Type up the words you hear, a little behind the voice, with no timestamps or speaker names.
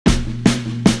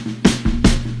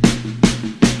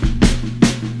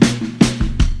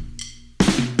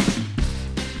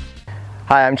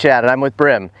Hi, I'm Chad and I'm with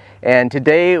BRIM, and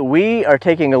today we are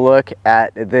taking a look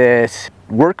at this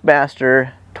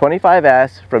Workmaster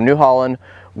 25S from New Holland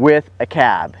with a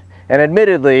cab. And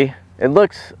admittedly, it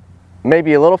looks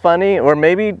maybe a little funny or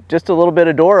maybe just a little bit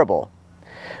adorable.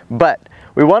 But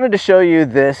we wanted to show you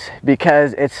this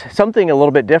because it's something a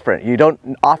little bit different. You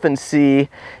don't often see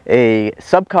a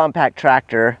subcompact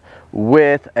tractor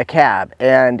with a cab.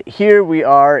 And here we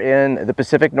are in the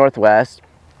Pacific Northwest,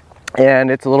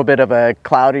 and it's a little bit of a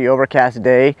cloudy, overcast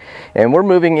day, and we're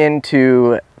moving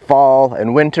into fall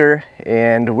and winter,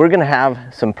 and we're gonna have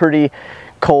some pretty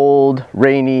cold,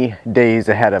 rainy days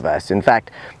ahead of us. In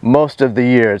fact, most of the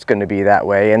year it's going to be that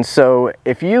way. And so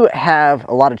if you have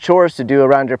a lot of chores to do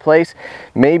around your place,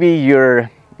 maybe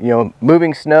you're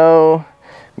moving snow,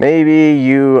 maybe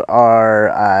you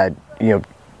are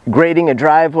grading a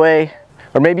driveway,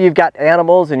 or maybe you've got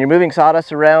animals and you're moving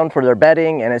sawdust around for their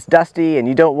bedding and it's dusty and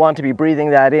you don't want to be breathing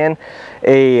that in,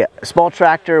 a small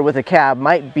tractor with a cab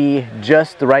might be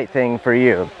just the right thing for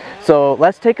you. So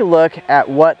let's take a look at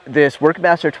what this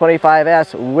Workmaster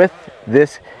 25S with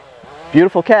this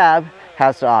beautiful cab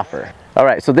has to offer. All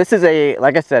right, so this is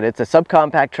like I said, it's a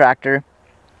subcompact tractor,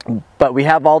 but we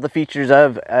have all the features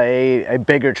of a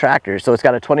bigger tractor. So it's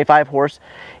got a 25 horse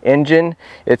engine,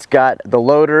 it's got the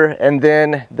loader, and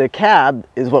then the cab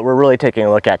is what we're really taking a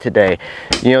look at today.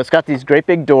 It's got these great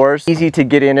big doors, easy to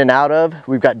get in and out of.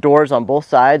 We've got doors on both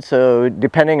sides, so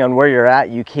depending on where you're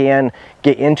at, you can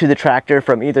get into the tractor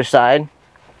from either side.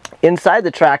 Inside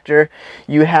the tractor,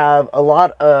 you have a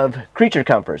lot of creature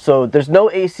comfort. So there's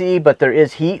no AC, but there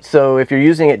is heat. So if you're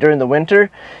using it during the winter,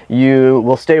 you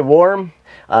will stay warm.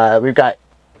 We've got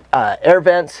air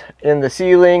vents in the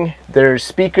ceiling. There's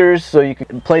speakers so you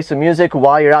can play some music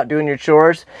while you're out doing your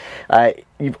chores.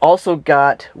 You've also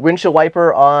got windshield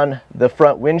wiper on the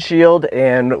front windshield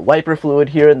and wiper fluid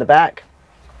here in the back.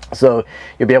 So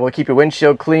you'll be able to keep your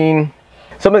windshield clean.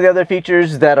 Some of the other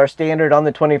features that are standard on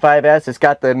the 25S, it's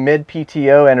got the mid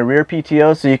PTO and a rear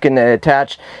PTO, so you can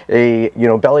attach a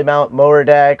belly mount mower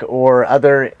deck or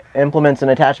other implements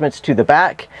and attachments to the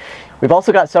back. We've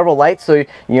also got several lights, so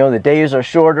the days are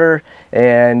shorter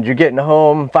and you're getting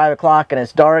home 5 o'clock and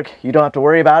it's dark. You don't have to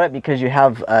worry about it because you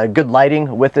have good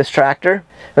lighting with this tractor.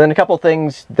 And then a couple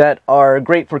things that are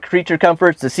great for creature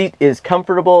comforts. The seat is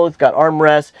comfortable, it's got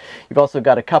armrests. You've also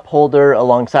got a cup holder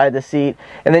alongside the seat.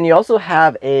 And then you also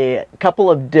have a couple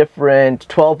of different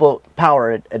 12-volt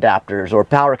power adapters or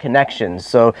power connections.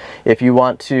 So if you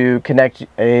want to connect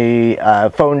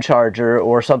a phone charger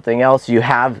or something else, you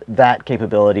have that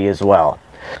capability as well.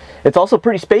 It's also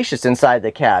pretty spacious inside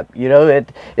the cab.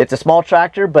 It's a small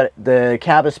tractor, but the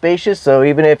cab is spacious, so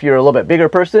even if you're a little bit bigger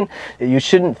person, you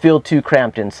shouldn't feel too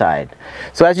cramped inside.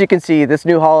 So as you can see, this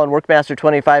New Holland Workmaster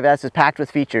 25S is packed with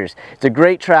features. It's a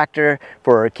great tractor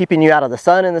for keeping you out of the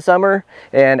sun in the summer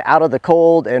and out of the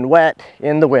cold and wet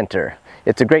in the winter.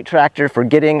 It's a great tractor for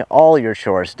getting all your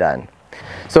chores done.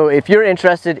 So if you're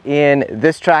interested in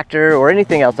this tractor or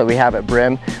anything else that we have at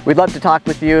BRIM, we'd love to talk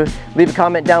with you. Leave a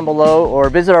comment down below or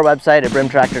visit our website at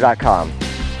brimtractor.com.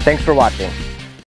 Thanks for watching.